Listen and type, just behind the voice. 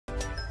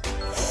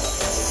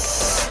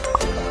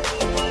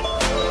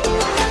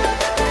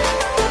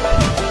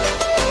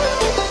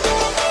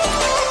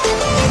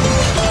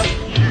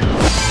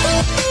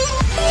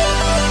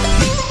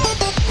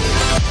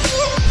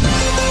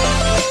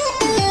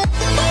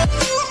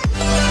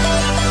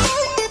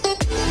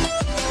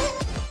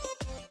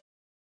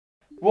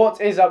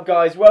What is up,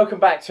 guys? Welcome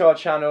back to our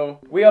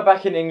channel. We are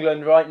back in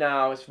England right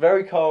now. It's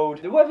very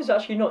cold. The weather's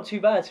actually not too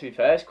bad, to be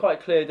fair. It's quite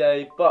a clear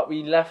day, but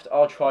we left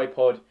our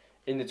tripod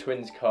in the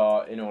twins'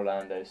 car in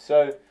Orlando.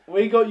 So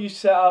we got you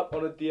set up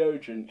on a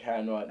deodorant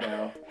can right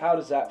now. How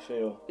does that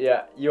feel?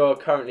 Yeah, you're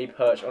currently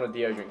perched on a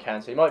deodorant can,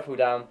 so you might fall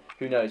down,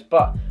 who knows.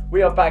 But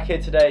we are back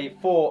here today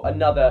for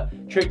another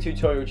Trick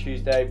Tutorial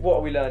Tuesday. What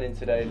are we learning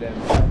today,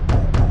 Liam?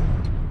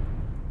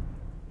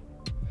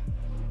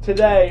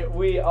 Today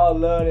we are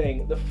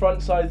learning the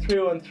frontside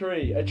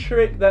 313, a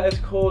trick that has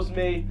caused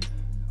me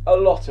a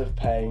lot of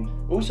pain.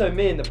 Also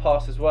me in the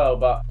past as well,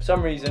 but for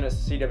some reason at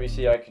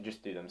CWC I could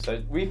just do them.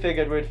 So we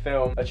figured we'd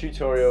film a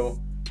tutorial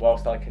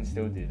whilst I can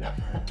still do them.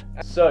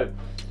 So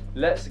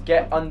let's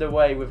get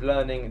underway with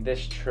learning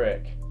this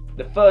trick.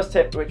 The first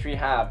tip which we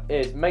have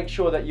is make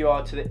sure that you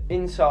are to the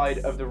inside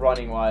of the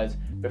running wires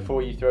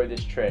before you throw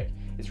this trick.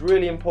 It's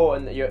really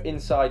important that you're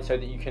inside so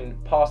that you can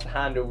pass the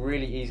handle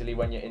really easily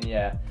when you're in the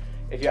air.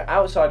 If you're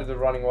outside of the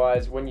running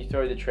wires, when you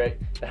throw the trick,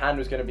 the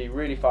handle is going to be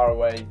really far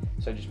away,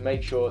 so just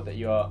make sure that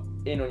you are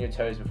in on your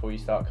toes before you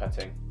start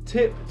cutting.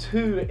 Tip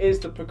 2 is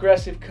the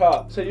progressive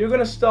cut. So you're going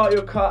to start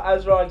your cut,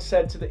 as Ryan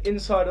said, to the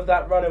inside of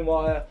that running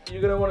wire.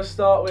 You're going to want to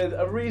start with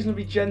a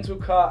reasonably gentle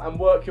cut and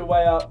work your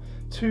way up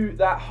to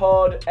that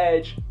hard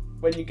edge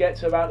when you get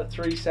to about the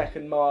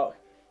 3-second mark.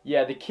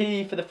 Yeah, the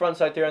key for the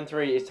frontside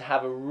 3-on-3 is to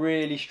have a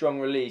really strong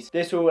release.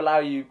 This will allow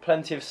you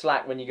plenty of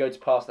slack when you go to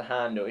pass the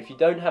handle. If you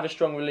don't have a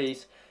strong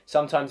release,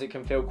 sometimes it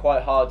can feel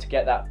quite hard to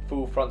get that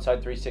full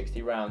frontside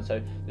 360 round,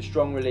 so the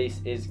strong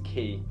release is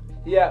key.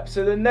 Yeah,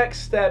 so the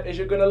next step is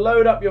you're going to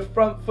load up your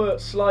front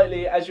foot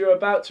slightly as you're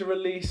about to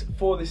release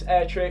for this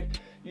air trick.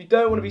 You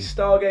don't want to be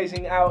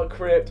stargazing out at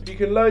crypt. You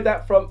can load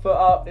that front foot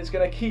up. It's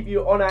going to keep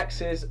you on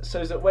axis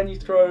so that when you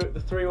throw the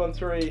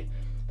 3-on-3,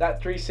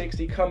 that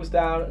 360 comes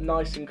down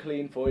nice and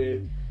clean for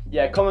you.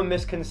 Yeah, common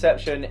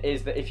misconception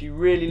is that if you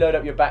really load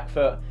up your back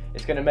foot,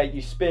 it's going to make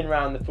you spin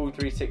around the full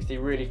 360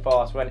 really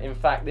fast, when in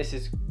fact this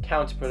is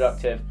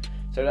counterproductive.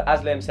 So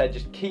as Liam said,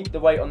 just keep the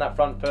weight on that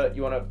front foot.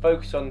 You want to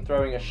focus on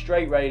throwing a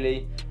straight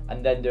rayleigh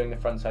and then doing the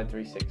frontside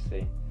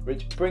 360.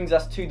 Which brings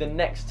us to the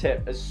next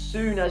tip. As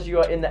soon as you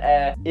are in the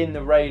air, in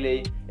the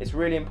rayleigh, it's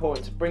really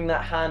important to bring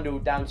that handle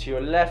down to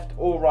your left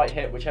or right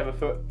hip, whichever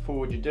foot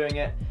forward you're doing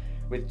it,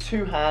 with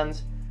 2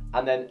 hands,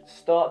 and then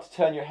start to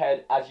turn your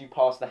head as you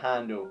pass the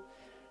handle.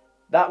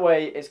 That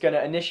way it's going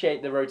to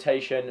initiate the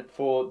rotation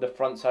for the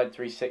frontside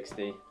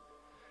 360.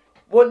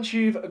 Once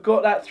you've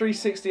got that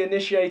 360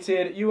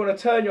 initiated, you want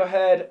to turn your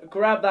head,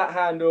 grab that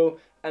handle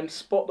and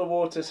spot the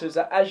water so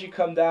that as you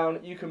come down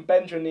you can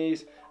bend your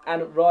knees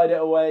and ride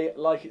it away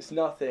like it's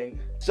nothing.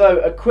 So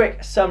a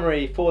quick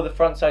summary for the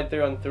frontside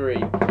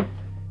 3-on-3.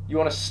 You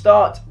want to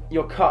start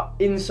your cut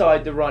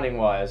inside the running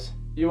wires.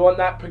 You want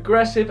that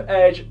progressive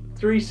edge,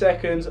 3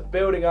 seconds,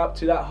 building up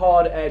to that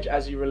hard edge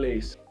as you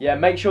release. Yeah,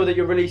 make sure that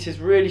your release is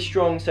really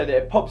strong so that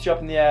it pops you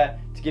up in the air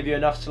to give you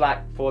enough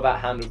slack for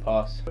that handle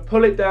pass.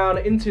 Pull it down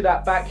into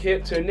that back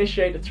hip to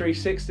initiate the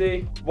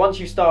 360. Once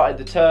you've started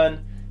the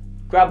turn,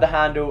 grab the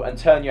handle and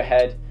turn your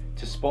head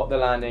to spot the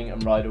landing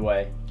and ride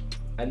away.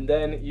 And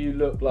then you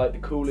look like the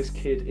coolest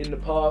kid in the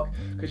park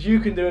because you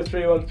can do a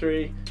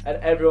 3-on-3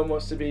 and everyone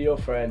wants to be your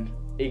friend.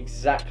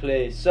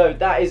 Exactly. So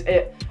that is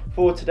it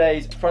for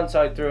today's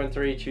frontside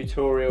 3-on-3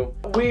 tutorial.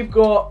 We've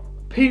got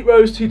Pete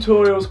Rose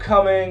tutorials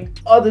coming,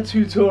 other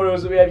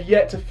tutorials that we have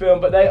yet to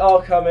film, but they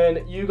are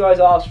coming. You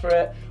guys asked for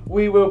it,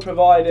 we will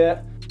provide it.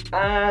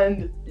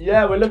 And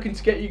yeah, we're looking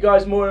to get you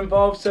guys more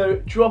involved, so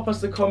drop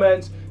us the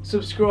comments,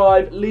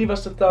 subscribe, leave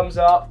us a thumbs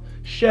up,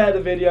 share the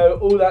video,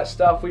 all that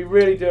stuff. We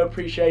really do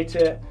appreciate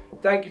it.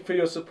 Thank you for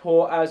your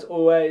support as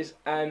always,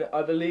 and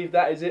I believe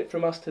that is it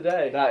from us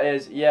today. That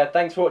is, yeah,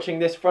 thanks for watching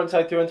this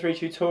frontside 3-on-3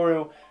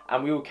 tutorial,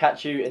 and we will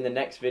catch you in the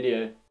next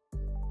video.